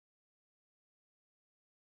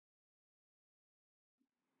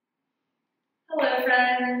Hello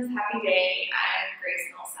friends, happy day. I'm Grace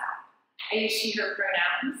Millsap. I use she, her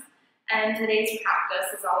pronouns, and today's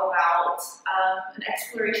practice is all about an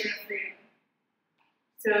exploration of freedom.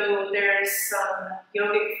 So there's some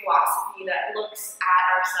yogic philosophy that looks at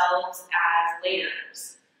ourselves as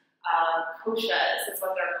layers. Koshas is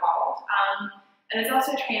what they're called. And it's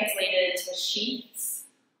also translated to sheaths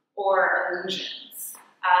or illusions.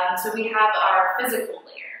 So we have our physical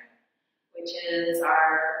layer, which is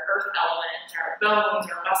our earth element, our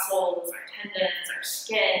bones, our muscles, our tendons, our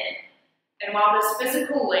skin. And while this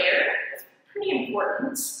physical layer is pretty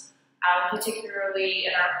important, particularly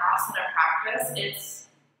in our asana practice, it's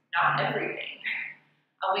not everything.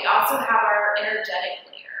 We also have our energetic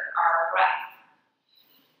layer, our breath.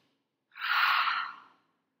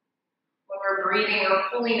 When we're breathing, we're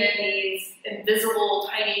pulling in these invisible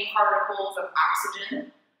tiny particles of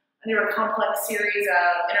oxygen. And through a complex series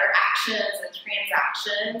of interactions and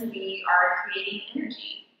transactions, we are creating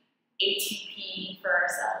energy, ATP for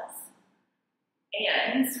ourselves.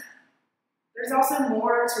 And there's also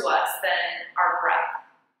more to us than our breath.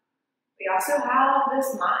 We also have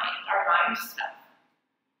this mind, our mind stuff.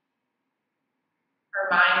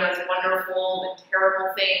 Our mind does wonderful and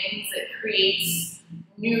terrible things. It creates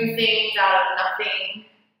new things out of nothing,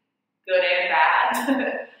 good and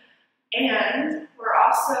bad. And we're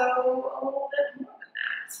also a little bit more than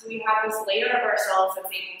that. So we have this layer of ourselves that's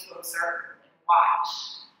able to observe and watch,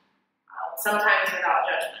 sometimes without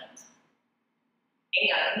judgment.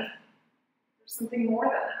 And there's something more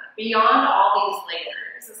than that. Beyond all these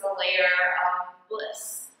layers is a layer of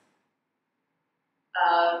bliss,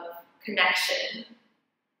 of connection,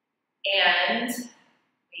 and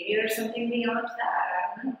maybe there's something beyond that,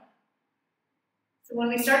 I don't know. So when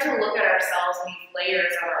we start to look at ourselves and these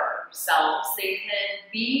layers of ourselves, they can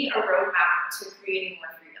be a roadmap to creating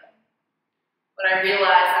more freedom. When I realize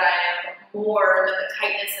that I am more than the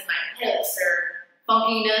tightness in my hips or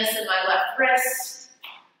funkiness in my left wrist,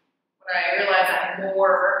 when I realize I'm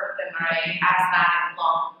more than my asthmatic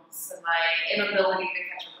lungs and my inability to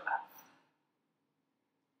catch a breath,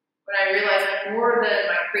 when I realize I'm more than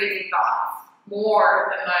my crazy thoughts,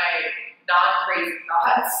 more than my non-crazy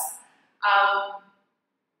thoughts,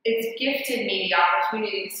 it's gifted me the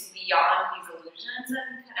opportunity to see beyond these illusions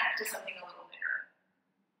and connect to something a little bigger.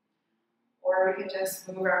 Or we can just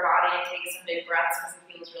move our body and take some big breaths because it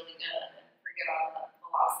feels really good and forget all the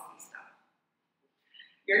philosophy stuff.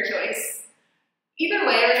 Your choice. Either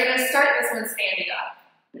way, we're going to start this one standing up.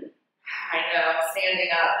 I know, standing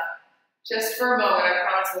up. Just for a moment, I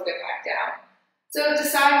promise we'll get back down. So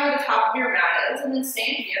decide where the top of your mat is and then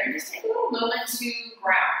stand here and just take a little moment to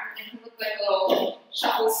ground. It can look like a little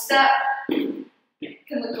shuffle step. It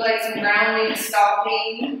can look like some grounding,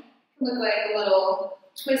 stomping. It can look like a little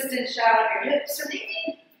twisted shout of your hips, or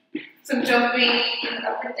maybe some jumping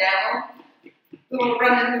up and down. A little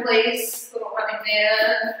run in place, a little running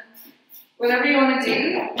man. Whatever you want to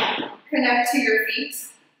do, connect to your feet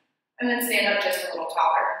and then stand up just a little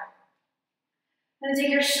taller. And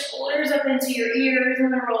take your shoulders up into your ears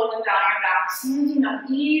and then roll them down your back, standing up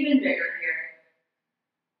even bigger here.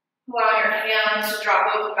 Allow your hands to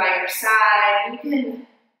drop open by your side. You can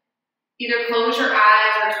either close your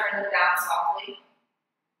eyes or turn them down softly.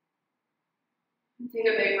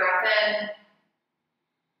 Take a big breath in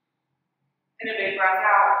and a big breath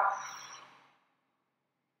out.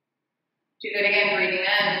 Do that again, breathing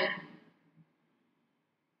in.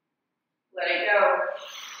 Let it go.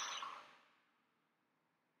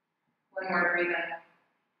 One more breathe in.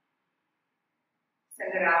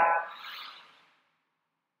 Send it out.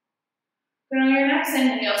 Then on your next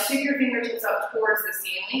inhale, sweep your fingertips up towards the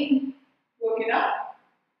ceiling. Look it up.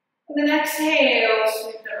 And then exhale,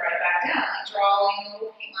 sweep them right back down, like drawing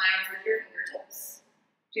little paint lines with your fingertips.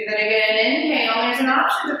 Do that again. Inhale. There's an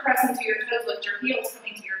option to press into your toes, lift your heels,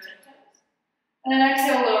 coming to your tiptoes. And then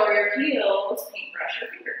exhale, lower your heels, paintbrush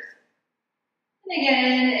your fingers. And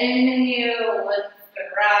again, inhale, lift and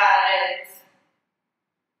rise.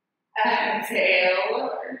 Exhale,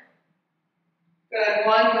 lower. Good.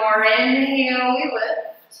 One more. Inhale, we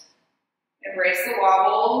lift. Embrace the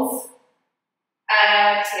wobbles.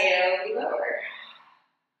 Exhale, we lower.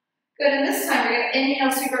 Good. And this time we're going to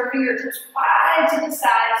inhale, sweep our fingertips wide to the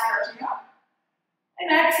side, stretching up. And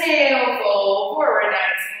exhale, fold forward,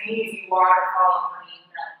 nice and easy. Waterfall of honey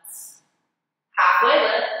nuts. Halfway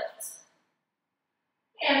lift.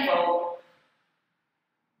 And fold.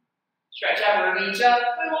 Stretch up, reach up,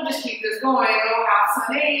 and we'll just keep this going. Little half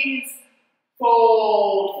sun aids.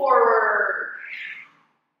 Fold forward.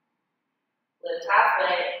 Lift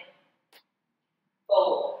halfway.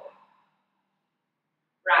 Fold.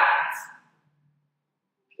 Rise.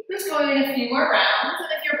 Keep this going doing a few more rounds, and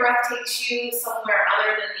if your breath takes you somewhere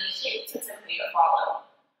other than these shapes, it's okay to follow.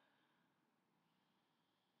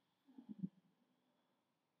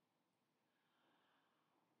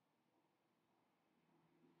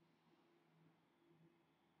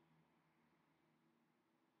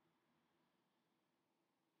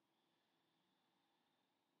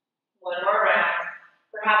 One more round.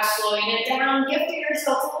 Perhaps slowing it down, gifting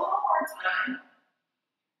yourself a little more time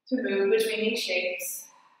to move between these shapes.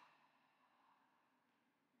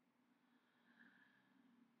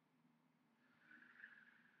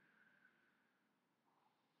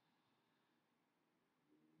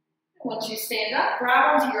 Once you stand up,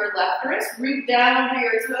 grab onto your left wrist, root down onto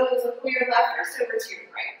your toes, and pull your left wrist over to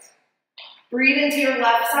your right. Breathe into your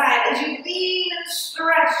left side as you lean and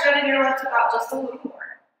stretch, jutting your left hip out just a little more.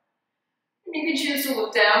 And you can choose to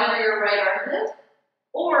look down over your right armpit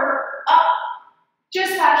or up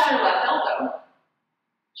just past your left elbow.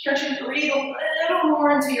 Stretch and breathe a little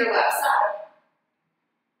more into your left side.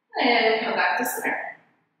 And come back to center.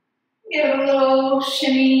 Give it a little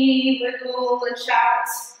shimmy, wiggle, and shout.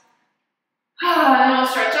 And then we'll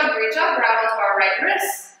stretch up, reach up, grab onto our right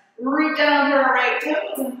wrist, root down to our right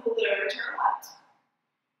toes, and pull it over to our left.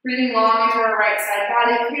 Breathing long into our right side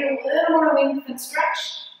body, create a little more length and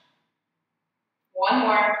stretch. One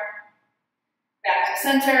more. Back to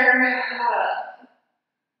center.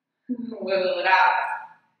 Wiggle it out.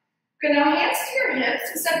 Good, now hands to your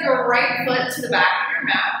hips, and step your right foot to the back of your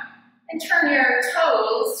mat, and turn your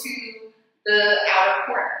toes to the outer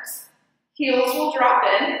corners. Heels will drop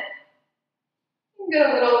in. Get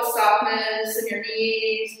a little softness in your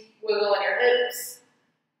knees, wiggle in your hips.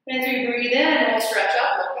 And as you breathe in, we'll stretch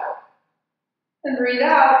up, look up. And breathe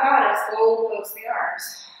out, goddess, go close the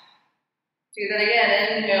arms. Do that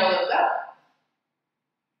again, inhale, look up.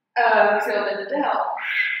 Exhale, bend it down.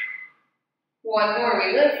 One more,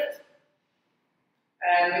 we lift.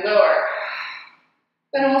 And we lower.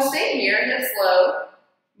 Then we'll stay here, hips low.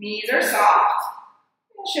 Knees are soft.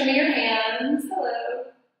 Shimmy your hands, hello.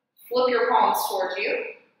 Flip your palms towards you.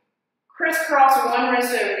 Crisscross one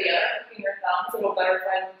wrist over the other, keeping your thumbs, little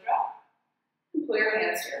butterfly moon drop. And pull your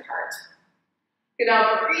hands to your heart. Good,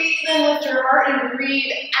 now breathe in, lift your heart, and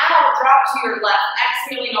breathe out, drop to your left,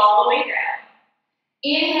 exhaling all the way down.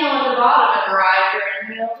 Inhale at the bottom and ride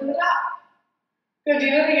your inhale to the top. Go do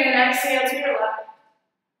it again, exhale to your left.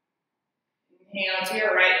 Inhale to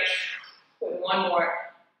your right. Good, one more.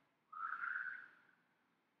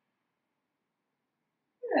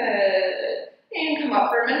 Good. And come up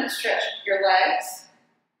for a minute, stretch your legs.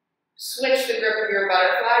 Switch the grip of your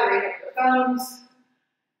butterfly, reach up your thumbs.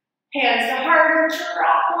 Hands to heart, and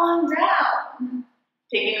drop one down.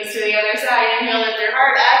 Taking this to the other side, inhale, lift your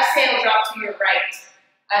heart. Exhale, drop to your right.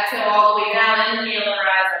 Exhale all the way down, inhale and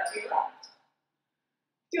rise up to your left.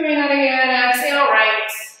 Doing that again, exhale, right.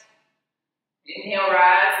 Inhale,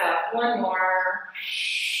 rise, left, one more.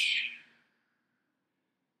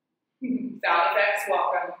 Sound effects,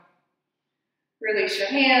 welcome. Release your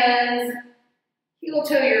hands. Heel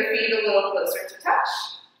toe your feet a little closer to touch.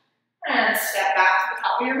 And step back to the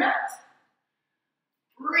top of your mat.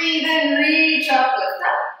 Breathe in, reach up, lift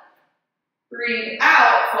up. Breathe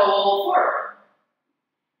out, fold forward.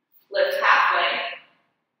 Lift halfway.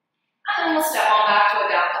 And then we'll step on back to a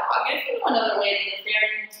down dog. If you know another way to get there,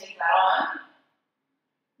 you can take that on.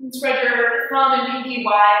 And spread your thumb and pinky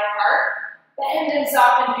wide apart. Bend and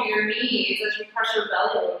soften through your knees as you press your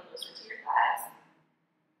belly a little closer to your thighs.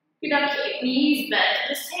 You're going to keep knees bent.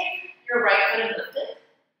 Just take your right foot and lift it.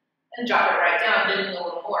 And drop it right down, bending a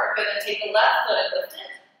little more. But then take the left foot and lift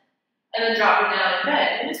it. And then drop it down and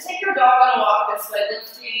bend. And just take your dog on a walk this way,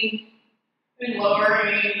 lifting and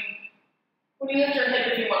lowering. When you lift your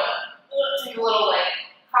hip, if you want to take a little like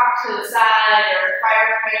cock to the side or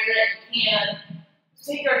fire hydrant, you can. Just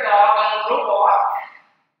take your dog on a little walk.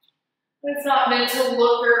 It's not meant to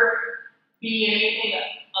look or be anything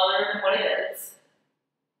other than what it is.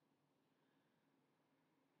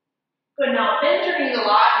 Good, now bend your knees a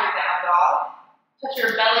lot in your down dog. Touch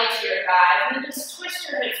your belly to your thighs, and then just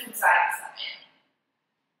twist your hips from side to side.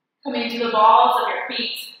 Coming to the balls of your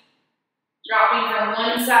feet. Dropping from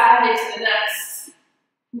one side to the next.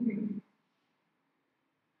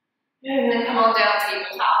 And then come on down,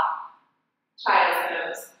 tabletop. Child's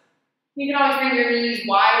pose. You can always bring your knees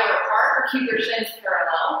wider apart or keep your shins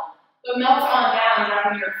parallel, but melt on down,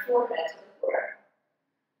 driving your forehead to the floor.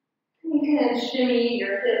 And you can shimmy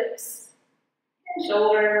your hips and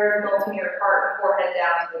shoulders, melting your heart and forehead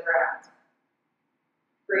down to the ground.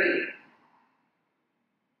 Breathe.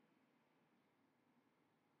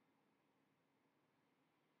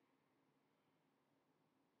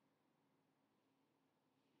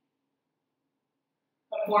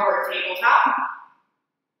 forward tabletop.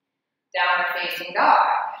 Downward facing dog.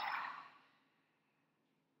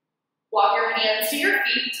 Walk your hands to your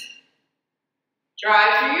feet.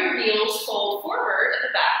 Drive through your heels, fold forward at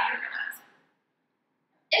the back of your mat.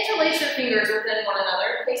 Interlace your fingers within one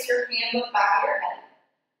another. Place your hands on the back of your head.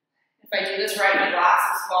 If I do this right, my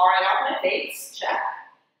glasses fall right off my face. Check.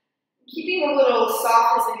 Keeping a little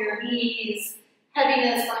softness in your knees,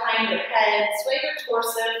 heaviness behind your head. Sway your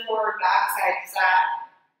torso forward, back, side to side.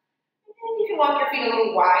 And you can walk your feet a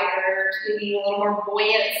little wider to give you a little more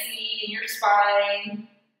buoyancy in your spine,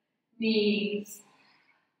 knees.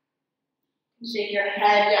 Shake your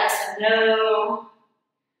head, yes and no.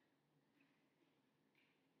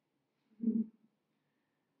 And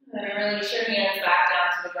then release your hands back down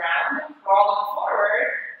to the ground and crawl them forward.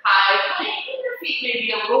 High plank, and your feet may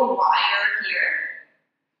be a little wider here.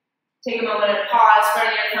 Take a moment and pause,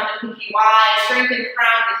 spreading your thumb and pinky wide, strengthen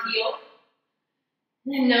crown to heel.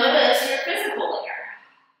 And notice your physical layer,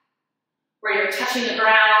 where you're touching the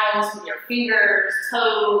ground with your fingers,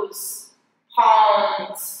 toes,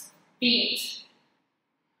 palms, feet.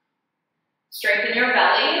 Strengthen your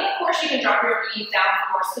belly, and of course you can drop your knees down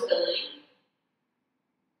for more stability.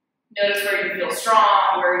 Notice where you feel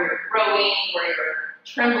strong, where you're growing, where you're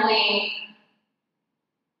trembling.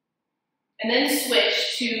 And then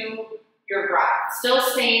switch to your breath, still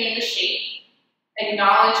staying in the shape,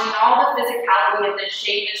 acknowledging all the physicality of this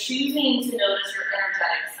shape, and choosing to notice your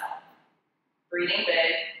energetic self. Breathing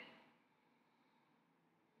big.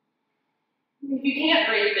 If you can't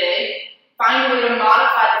breathe big, find a way to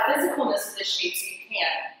modify the physicalness of this shape so you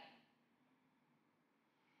can.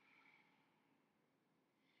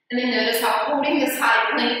 And then notice how holding this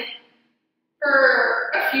high plank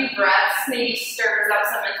for a few breaths maybe stirs up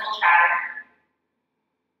some mental chatter.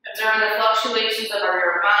 Observing the fluctuations of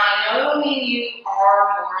your mind, knowing you are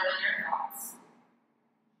more than your thoughts.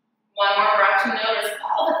 One more breath to notice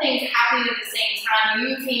all the things happening at the same time,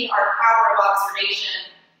 using our power of observation.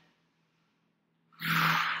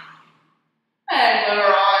 And move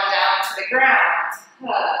on down to the ground,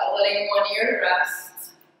 letting one ear rest.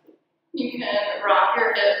 You can rock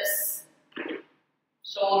your hips,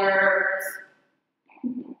 shoulders,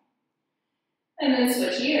 and then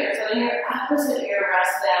switch ears, letting your opposite ear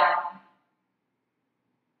rest down.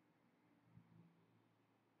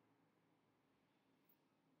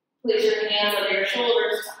 Place your hands under your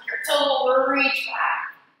shoulders, tuck your toes, reach back,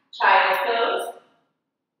 child's pose.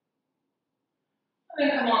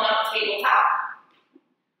 And then come on up, tabletop.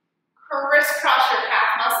 Crisscross your calf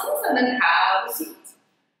muscles and then have a seat.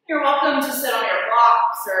 You're welcome to sit on your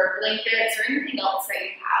blocks or blankets or anything else that you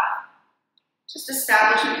have. Just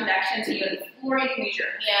establish a connection to you and the floor. You can use your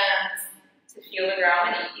hands to feel the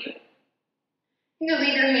ground beneath you. You can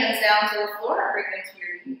leave your hands down to the floor, bring them to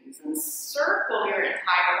your knees, and circle your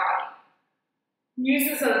entire body. Use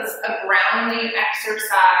this as a grounding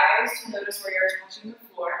exercise to notice where you're touching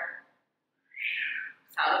the floor.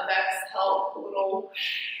 Sound effects help a little.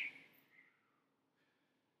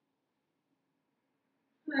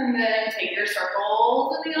 And then take your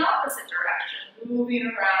circles in the opposite direction, moving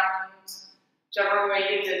around whichever way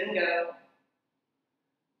you didn't go.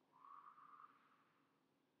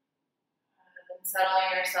 And then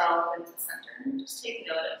settling yourself into center and just take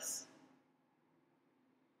notice.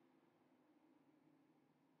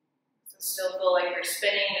 So still feel like you're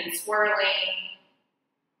spinning and swirling.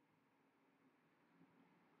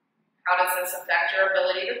 How does this affect your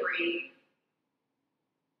ability to breathe?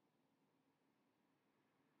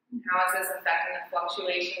 How is this affecting the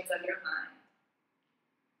fluctuations of your mind?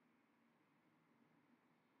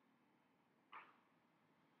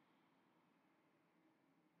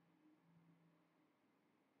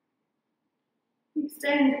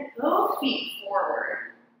 Extend both feet forward.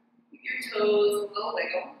 Keep your toes a little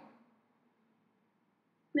wiggle.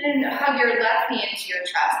 Then hug your left knee into your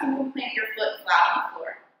chest and you'll plant your foot flat on the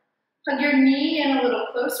floor. Hug your knee in a little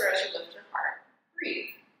closer as you lift your heart. Breathe.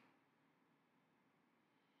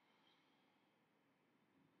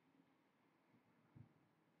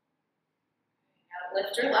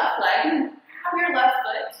 Lift your left leg and grab your left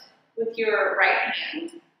foot with your right hand.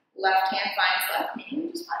 Left hand finds left knee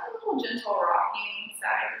and just find a little gentle rocking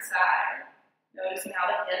side to side. Noticing how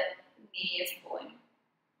the hip and knee is pulling.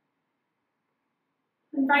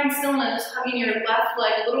 And find stillness, hugging your left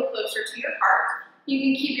leg a little closer to your heart. You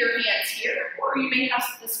can keep your hands here, or you may have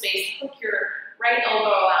the space to hook your right elbow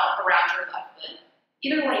out around your left foot.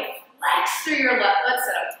 Either way, flex through your left foot,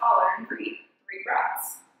 sit up taller, and breathe. 3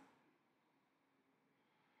 breaths.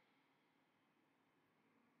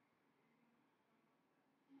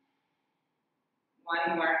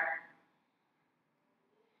 One more.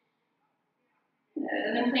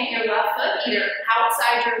 And then Then plant your left foot either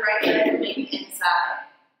outside your right leg or maybe inside.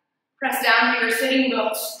 Press down to your sitting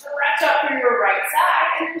bone, stretch up through your right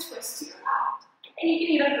side, and then twist to your left. And you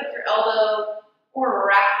can either hook your elbow or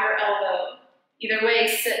wrap your elbow. Either way,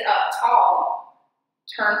 sit up tall,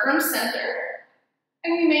 turn from center,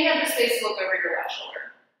 and you may have the space to look over your left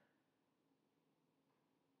shoulder.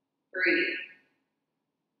 Breathe.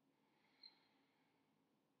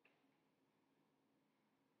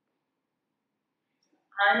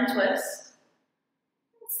 Untwist.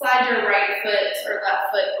 Slide your right foot or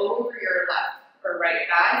left foot over your left or right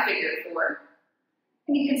thigh, figure 4.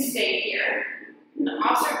 And you can stay here. And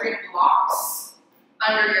also bring blocks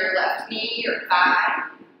under your left knee or thigh,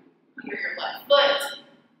 under your left foot.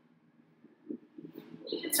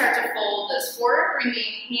 You can start to fold this forward, bringing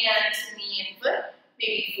hand to knee and foot,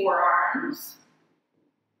 maybe forearms.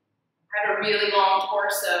 I have a really long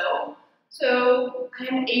torso, so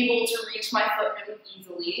I'm able to reach my foot really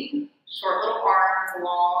easily. Short little arms,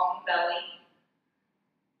 long belly.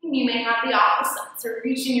 And you may have the opposite, so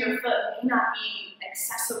reaching your foot may not be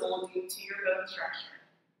accessible due to your bone structure.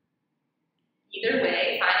 Either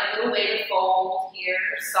way, find a little way to fold here,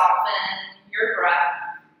 soften your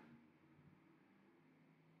breath.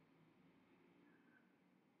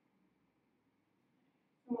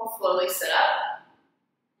 And we'll slowly sit up.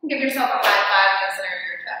 And give yourself a high five in the center of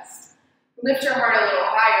your chest. Lift your heart a little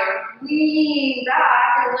higher, lean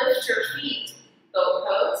back, and lift your feet. Boat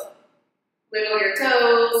pose. Wiggle your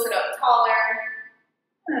toes, sit up taller,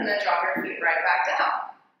 and then drop your feet right back down.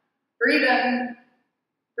 Breathe in,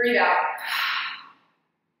 breathe out.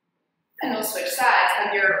 And we'll switch sides.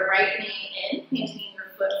 Have your right knee in, maintaining your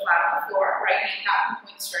foot flat on the floor. Right knee cap and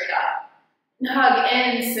point straight up. And hug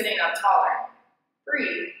in, sitting up taller.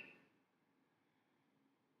 Breathe.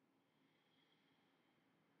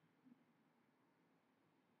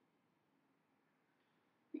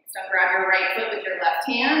 Now grab your right foot with your left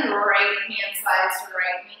hand, right hand slides to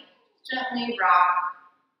right knee. Gently rock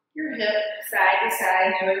your hip side to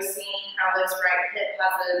side, noticing how this right hip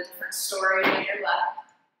has a different story than your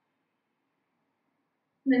left.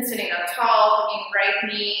 And then sitting up tall, bringing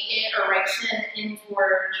right knee in or right shin in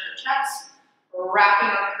towards your chest, wrapping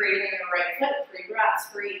or creating your right foot. 3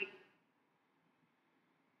 breaths, breathe.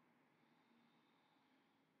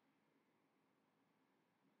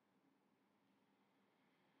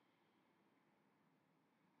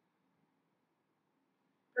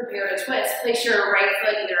 Prepare to twist. Place your right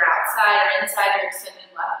foot either outside or inside your extended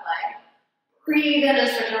left leg. Breathe in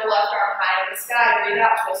as with your left arm high to the sky. Breathe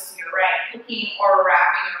out, twist to your right, hooking or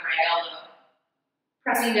wrapping your right elbow.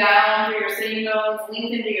 Pressing down through your sitting bones,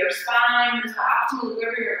 lengthen to your spine. Just optimally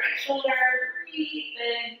lower your right shoulder. Breathe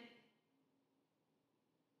in.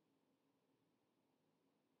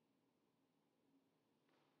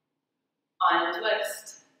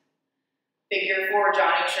 Untwist. Figure 4,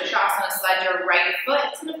 Janu Shirshasana, slide your right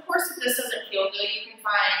foot. And of course, if this doesn't feel good, you can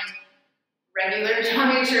find regular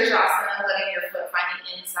Janu Shirshasana, letting your foot find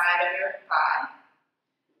the inside of your thigh.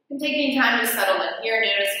 And taking time to settle in here,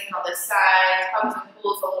 noticing how this side tugs and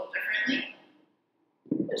pulls a little differently,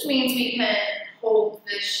 which means we can hold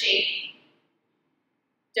this shape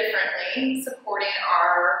differently, supporting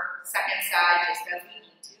our second side just as we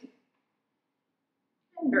need to.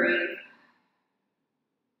 And breathe.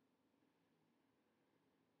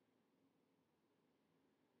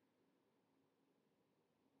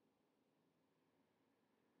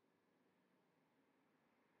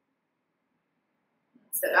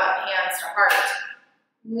 Sit up, hands to heart.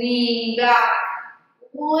 Lean back,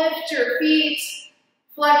 lift your feet,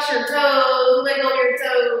 flex your toes, wiggle your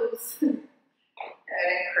toes. And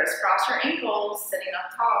crisscross your ankles, sitting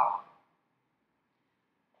up tall.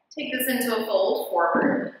 Take this into a fold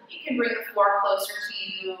forward. You can bring the floor closer to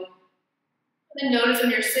you. And then notice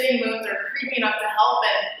when your sitting bones are creeping up to help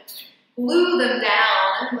and glue them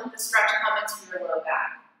down and let the stretch come into your low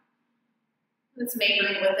back. This may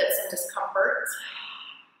bring with it some discomfort.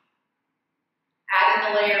 Add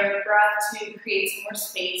in a layer of breath to create some more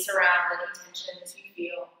space around any tensions you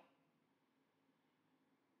feel.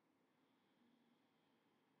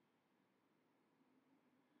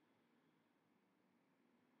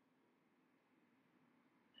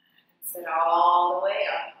 Sit all the way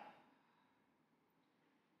up.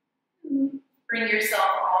 Bring yourself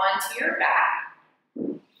onto your back.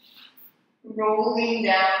 Rolling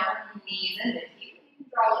down knees and the heels.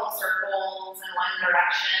 Draw little circles in one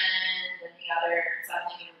direction, then the other,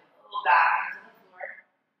 settling your low back into the floor.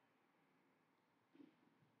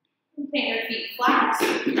 And plant your feet flat,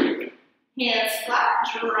 hands flat,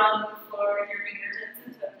 drum the floor with your fingertips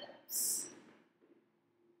and toe tips.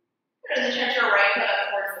 You're going to stretch your right foot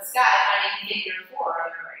up towards the sky, finding figure 4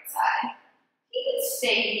 on your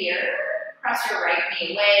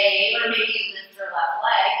knee away, or maybe you lift your left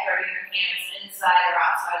leg, bring your hands inside or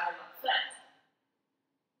outside your left foot.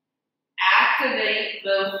 Activate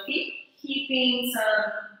both feet, keeping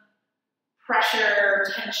some pressure,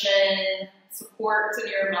 tension, support in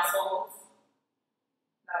your muscles.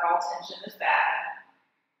 Not all tension is bad.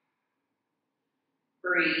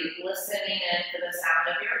 Breathe, listening in for the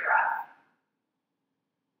sound of your breath.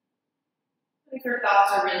 If your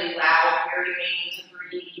thoughts are really loud here, you may need to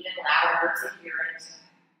breathe even louder to hear it.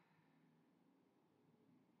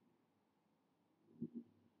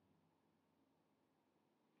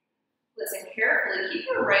 Listen carefully. Keep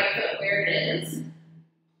your right foot where it is.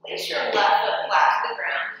 Place your left foot flat to the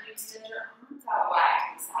ground and extend your arms out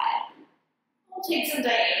wide to the side. We'll take some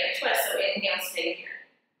dynamic twists, so inhale, stay here.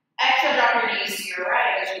 Exhale, drop your knees to your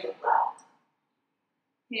right as you look left.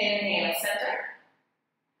 Inhale, center.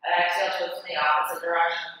 Exhale, twist in the opposite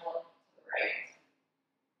direction, look to the right.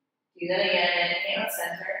 Do that again. Inhale,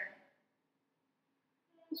 center.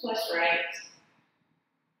 Twist right.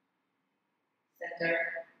 Center.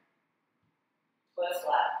 Twist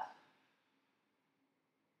left.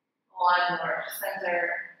 One more. Center.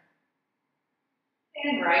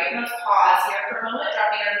 And right. Let's pause here for a moment,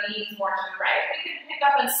 dropping our knees more to the right. We can pick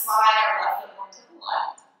up and slide our left foot more to the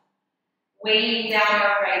left. Weighing down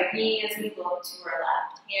our right knee as we look to our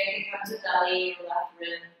left. Hand can come to belly or left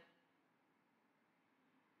rib.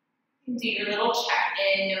 You can do your little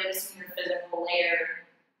check-in, noticing your physical layer.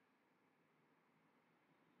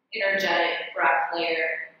 Energetic breath layer.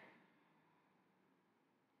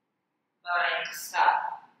 Mind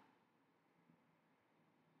stop.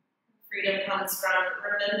 Freedom comes from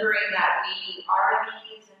remembering that we are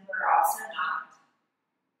these and we're also not.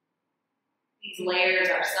 These layers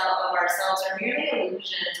of ourselves are merely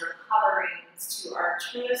illusions or coverings to our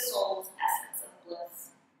truest soul's essence of bliss.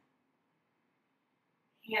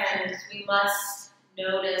 And we must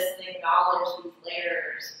notice and acknowledge these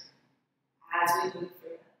layers as we move through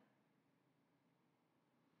them.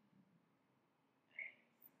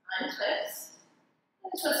 Untwist.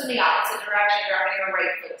 Twist in the opposite direction, dropping your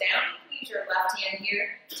right foot down. Use your left hand here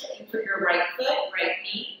to anchor your right foot, right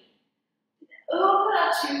knee. Open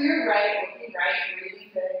up to your right, looking right,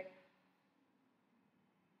 really good.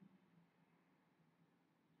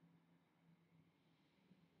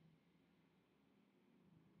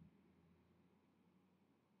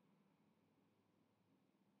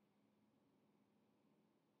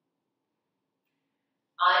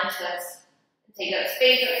 Untwist. Take up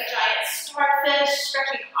space like a giant starfish,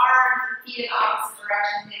 stretching arms and feet in opposite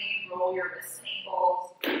direction, maybe roll your wrists and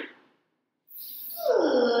ankles.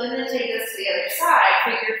 Ooh, and then take this to the other side,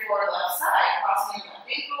 figure forward left side, crossing your left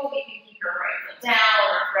ankle. You can keep your right foot down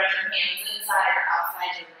or press your hands inside or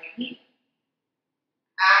outside your right knee.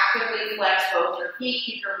 Actively flex both your feet,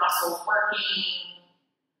 keep your muscles working,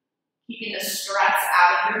 keeping the stress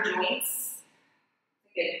out of your joints. It's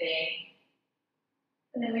a good thing.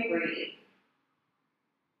 And then we breathe.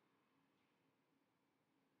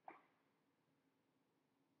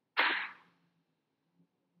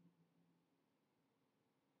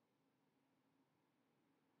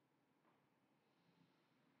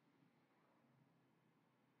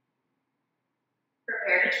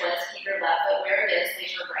 Prepare to twist. Keep your left foot where it is.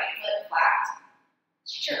 Place your right foot flat.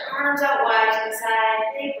 Stretch your arms out wide to the side.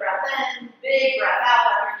 Big breath in. Big breath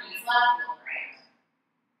out. Let your knees left. Look right.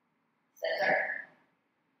 Center.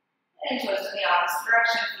 And twist in the opposite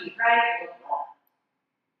direction. Feet right. Look left.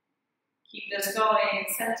 Keep this going.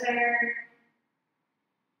 Center.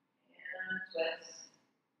 And twist.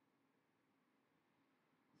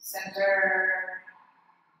 Center.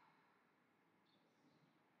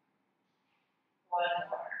 One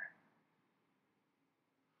more.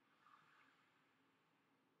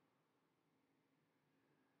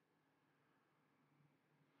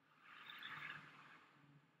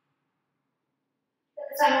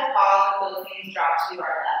 This time we'll pause and both knees drop to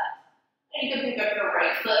our left. And you can pick up your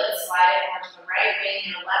right foot and slide it more to the right,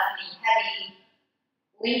 weighing your left knee heavy,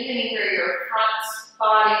 lengthening through your front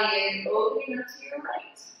body and opening up to your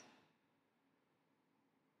right.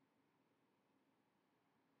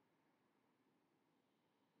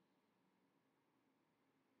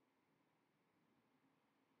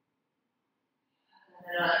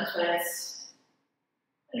 And untwist.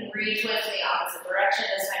 And retwist in the opposite direction.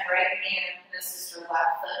 This time right hand and assist your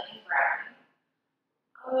left foot and grounding.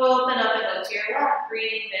 Open up and look to your left,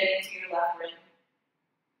 breathing big into your left rib.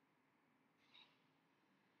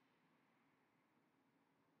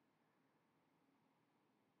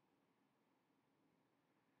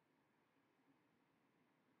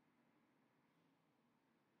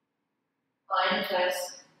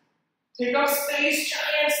 Untwist. Take up space,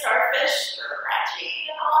 giant starfish, stretching.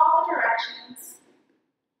 directions.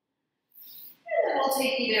 And then we'll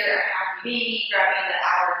take either a happy baby, grabbing the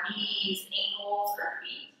outer knees, ankles, or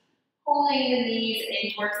feet. Holding the knees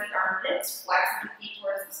in towards the armpits, flexing the feet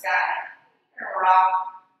towards the sky. And rock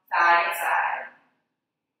side to side.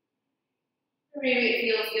 Or maybe it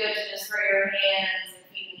feels good to just throw your hands and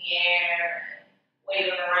feet in the air and wave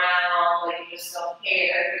them around like you just don't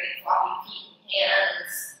care, getting floppy feet and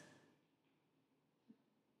hands.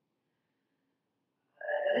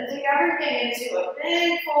 And then take everything into a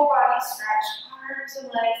big full body stretch, arms and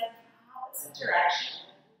legs in the opposite direction.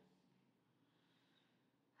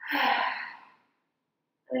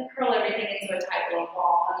 And then curl everything into a tight little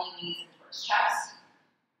ball, hugging knees in towards chest.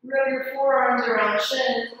 Rub your forearms around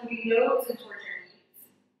shins, hugging nose in towards your knees.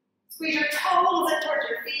 Squeeze your toes in towards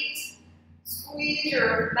your feet. Squeeze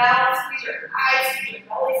your mouth, squeeze your eyes, squeeze your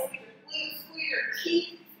belly, squeeze your glutes, squeeze your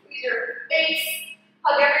teeth, squeeze your face.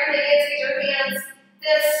 Hug everything in, squeeze your hands.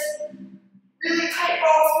 This really tight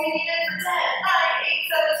ball, squeezing in for 10, 9, 8,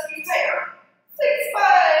 7, squeeze tighter. 6,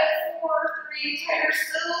 5, 4, 3, tighter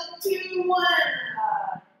still, 2, 1.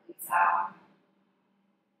 Release out.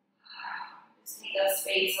 Just take up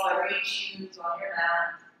space however you choose on your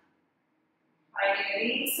mat. Finding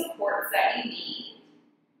any supports that you need.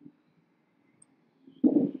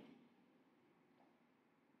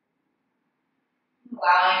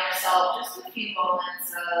 Allowing yourself just a few moments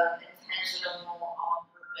of intentional,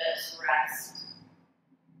 on-purpose rest.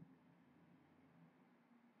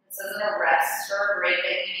 This isn't a rest or a break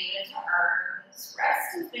that you needed to earn. This rest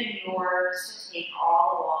has been yours to take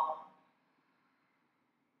all along.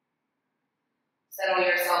 Settle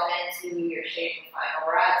yourself into your shape of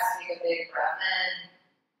final rest. Take a big breath in,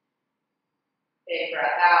 big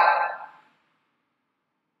breath out.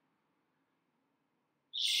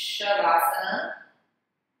 Shavasana.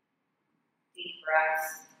 Deep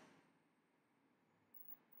breaths.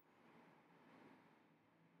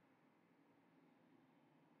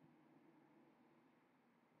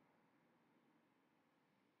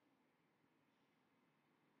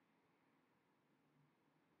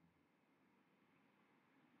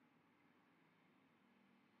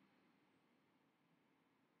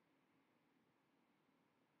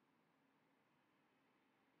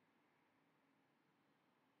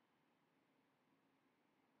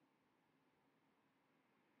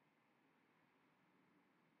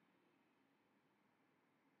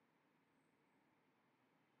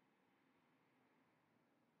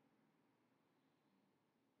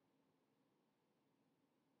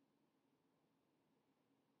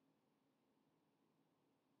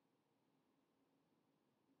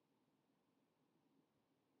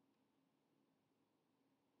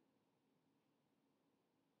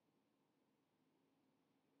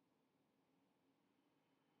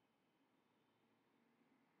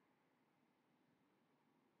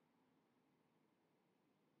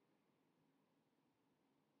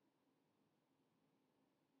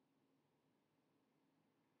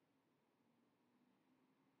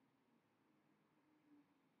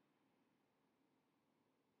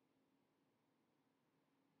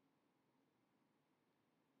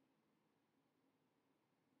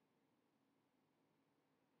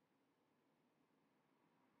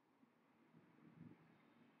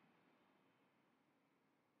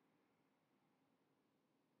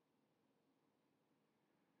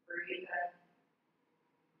 Breathe in.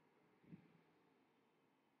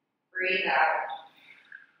 Breathe out.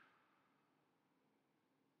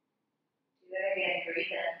 Do that again.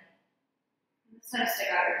 Breathe in. And this time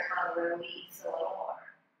stick out your tongue. Release a little more.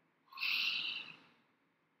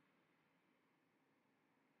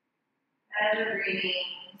 As your breathing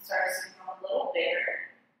starts to become a little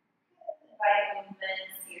bigger, invite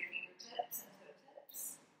movement to your fingertips and toe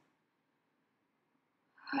tips.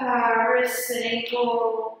 Wrists and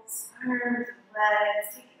ankles, arms and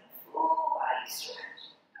legs, taking a full body stretch.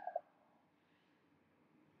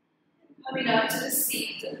 Coming up to the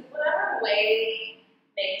seat in whatever way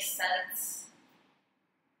makes sense.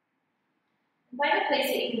 And find a place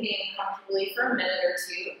that you can be in comfortably for a minute or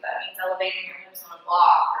two. If that means elevating your hips on a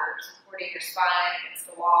block or supporting your spine against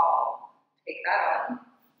the wall, take that on.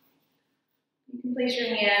 You can place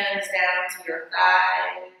your hands down to your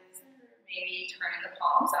thighs, or maybe turning the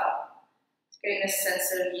palms up, getting a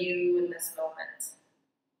sense of you in this moment.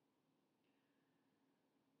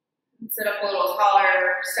 Sit up a little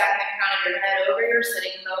taller, stacking the crown of your head over your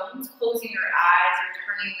sitting bones, closing your eyes or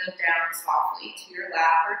turning them down softly to your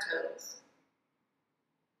lap or toes.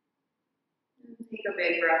 And take a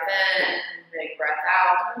big breath in and big breath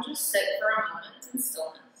out, and just sit for a moment in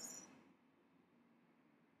stillness.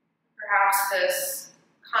 Perhaps this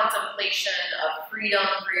contemplation of freedom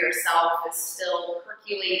for yourself is still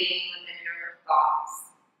percolating within your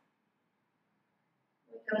thoughts,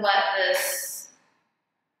 we can let this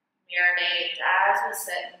marinate as we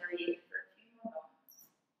sit and breathe for a few moments,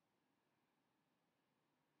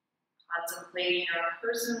 contemplating our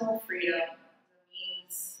personal freedom as a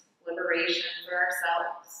means of liberation for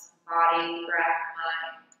ourselves, body, breath,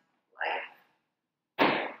 mind, life,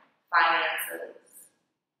 finances.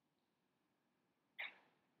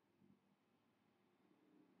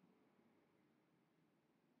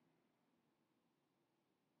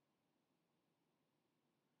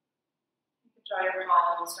 Draw your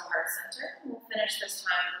palms to heart center. We'll finish this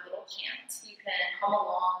time with a little chant. You can hum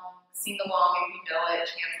along, sing along if you know it,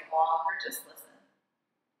 chant along, or just listen.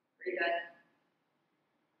 Breathe in.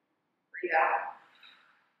 Breathe out.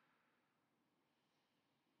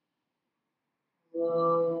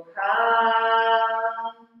 Lokam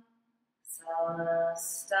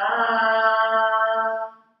samasta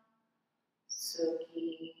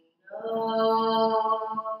sukhino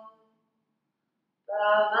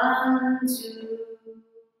bhavantu.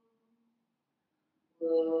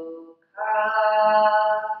 Loka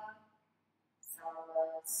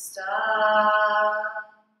samasta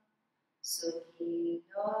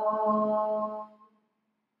sukhino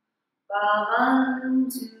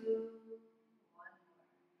bhavantu.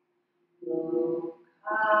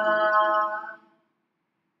 Loka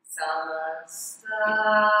samasta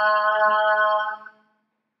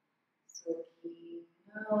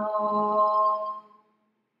sukhino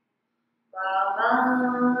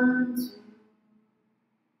bhavantu.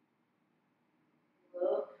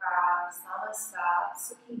 Loka samasta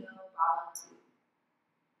sukhino bhavantu.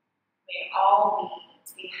 May all beings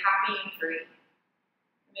be happy and free.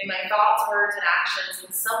 May my thoughts, words, and actions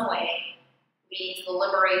in some way lead to the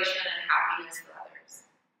liberation and happiness for others.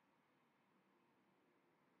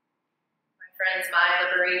 My friends, my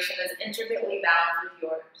liberation is intricately bound with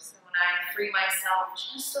yours. And when I free myself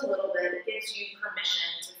just a little bit, it gives you permission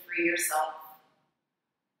to free yourself,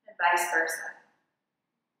 and vice versa.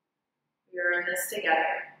 We are in this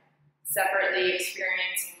together, separately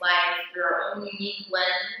experiencing life through our own unique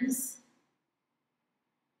lens,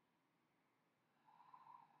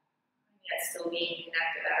 and yet still being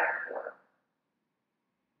connected at our core.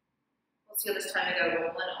 Let's feel this time to go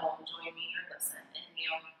roll and om. Join me or listen.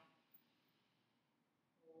 Inhale.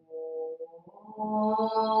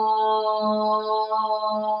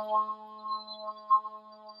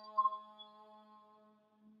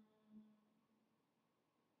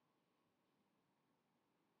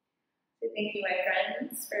 So thank you, my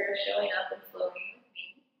friends, for showing up and flowing with me.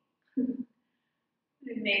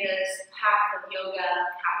 And may this path of yoga,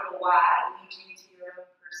 capital Y, lead you to your own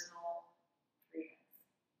personal freedom.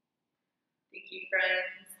 Thank you,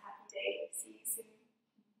 friends. Happy day. See you soon.